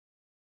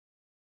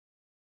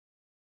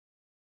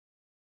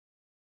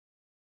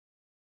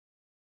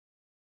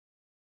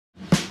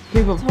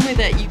People told me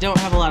that you don't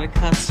have a lot of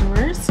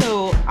customers,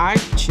 so I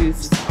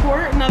choose to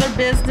support another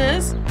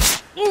business.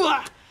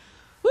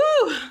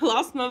 Woo!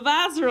 Lost my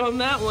visor on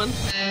that one.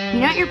 You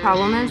know what your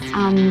problem is?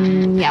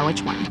 Yeah,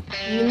 which one?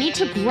 You need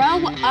to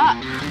grow up.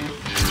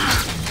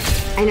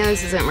 I know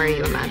this isn't where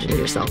you imagined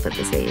yourself at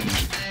this age.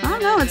 I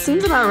don't know, it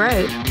seems about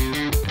right.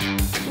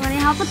 You want any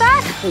help with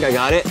that? I think I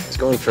got it. I was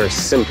going for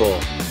simple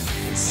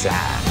and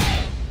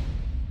sad.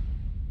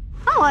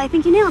 Oh, I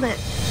think you nailed it.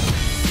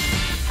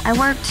 I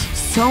worked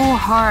so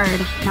hard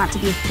not to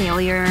be a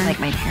failure like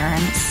my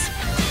parents.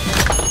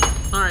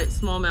 All right,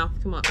 smallmouth,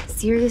 come up.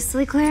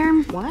 Seriously,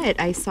 Claire? What?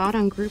 I saw it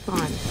on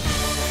Groupon.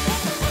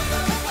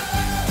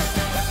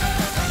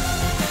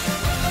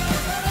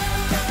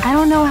 I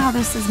don't know how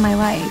this is my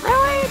life.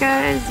 Really?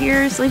 Because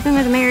you're sleeping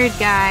with a married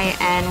guy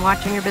and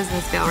watching your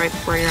business fail right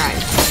before your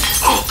eyes.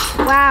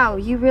 Wow,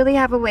 you really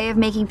have a way of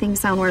making things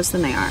sound worse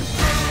than they are.